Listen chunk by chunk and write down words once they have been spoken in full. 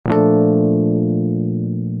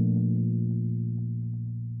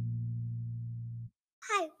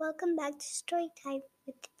welcome back to Storytime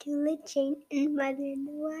with Tula Jane and Mother in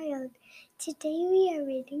the Wild. Today we are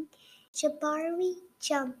reading Jabari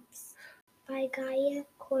Jumps by Gaia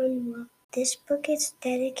Cornwell. This book is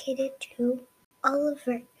dedicated to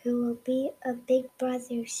Oliver, who will be a big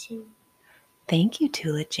brother soon. Thank you,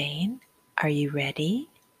 Tula Jane. Are you ready?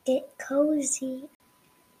 Get cozy.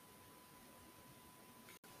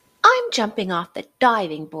 I'm jumping off the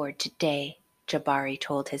diving board today, Jabari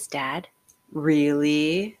told his dad.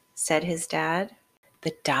 Really? Said his dad.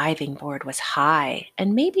 The diving board was high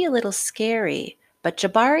and maybe a little scary, but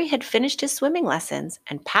Jabari had finished his swimming lessons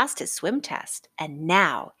and passed his swim test, and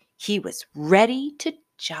now he was ready to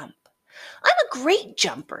jump. I'm a great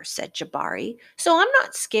jumper, said Jabari, so I'm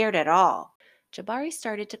not scared at all. Jabari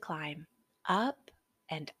started to climb, up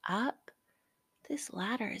and up. This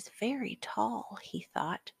ladder is very tall, he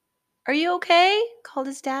thought. Are you okay? Called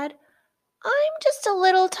his dad. I'm just a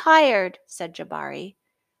little tired, said Jabari.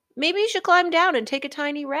 Maybe you should climb down and take a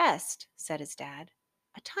tiny rest, said his dad.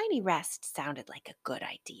 A tiny rest sounded like a good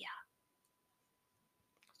idea.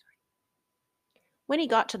 When he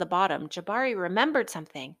got to the bottom, Jabari remembered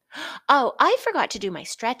something. Oh, I forgot to do my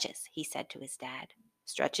stretches, he said to his dad.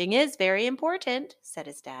 Stretching is very important, said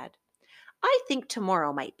his dad. I think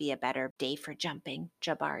tomorrow might be a better day for jumping,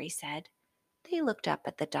 Jabari said. They looked up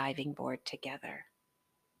at the diving board together.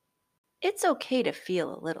 It's okay to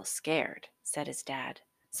feel a little scared, said his dad.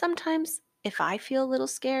 Sometimes, if I feel a little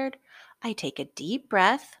scared, I take a deep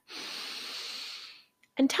breath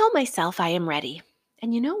and tell myself I am ready.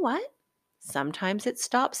 And you know what? Sometimes it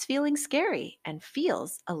stops feeling scary and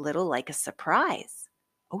feels a little like a surprise.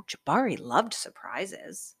 Oh, Jabari loved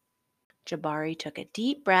surprises. Jabari took a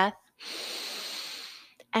deep breath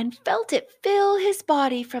and felt it fill his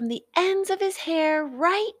body from the ends of his hair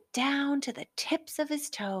right down to the tips of his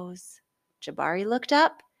toes. Jabari looked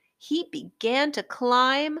up. He began to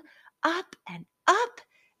climb up and up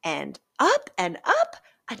and up and up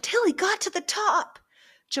until he got to the top.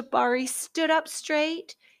 Jabari stood up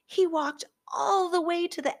straight. He walked all the way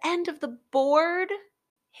to the end of the board.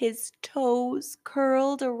 His toes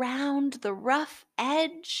curled around the rough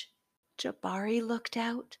edge. Jabari looked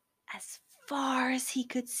out as far as he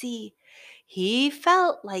could see. He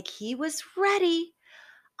felt like he was ready.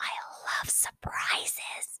 I love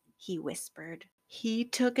surprises, he whispered. He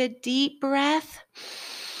took a deep breath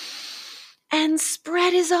and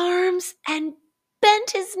spread his arms and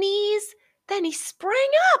bent his knees. Then he sprang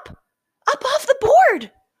up off the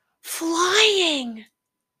board, flying.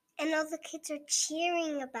 And all the kids are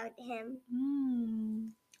cheering about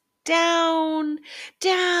him. Down,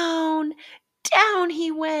 down, down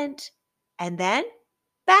he went. And then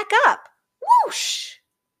back up. Whoosh!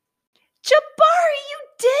 Jabari, you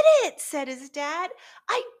did it, said his dad.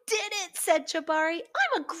 I did it, said Jabari.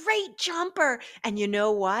 I'm a great jumper. And you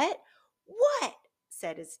know what? What?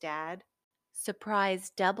 Said his dad.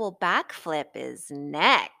 Surprise double backflip is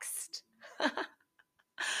next.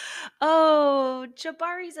 Oh,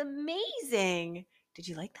 Jabari's amazing. Did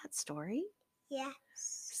you like that story? Yes.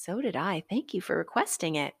 So did I. Thank you for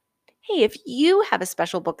requesting it. Hey, if you have a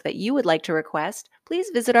special book that you would like to request, please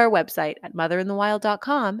visit our website at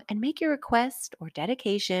motherinthewild.com and make your request or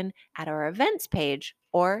dedication at our events page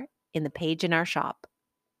or in the page in our shop.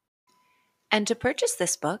 And to purchase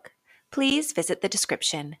this book, please visit the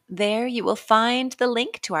description. There you will find the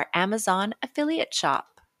link to our Amazon affiliate shop.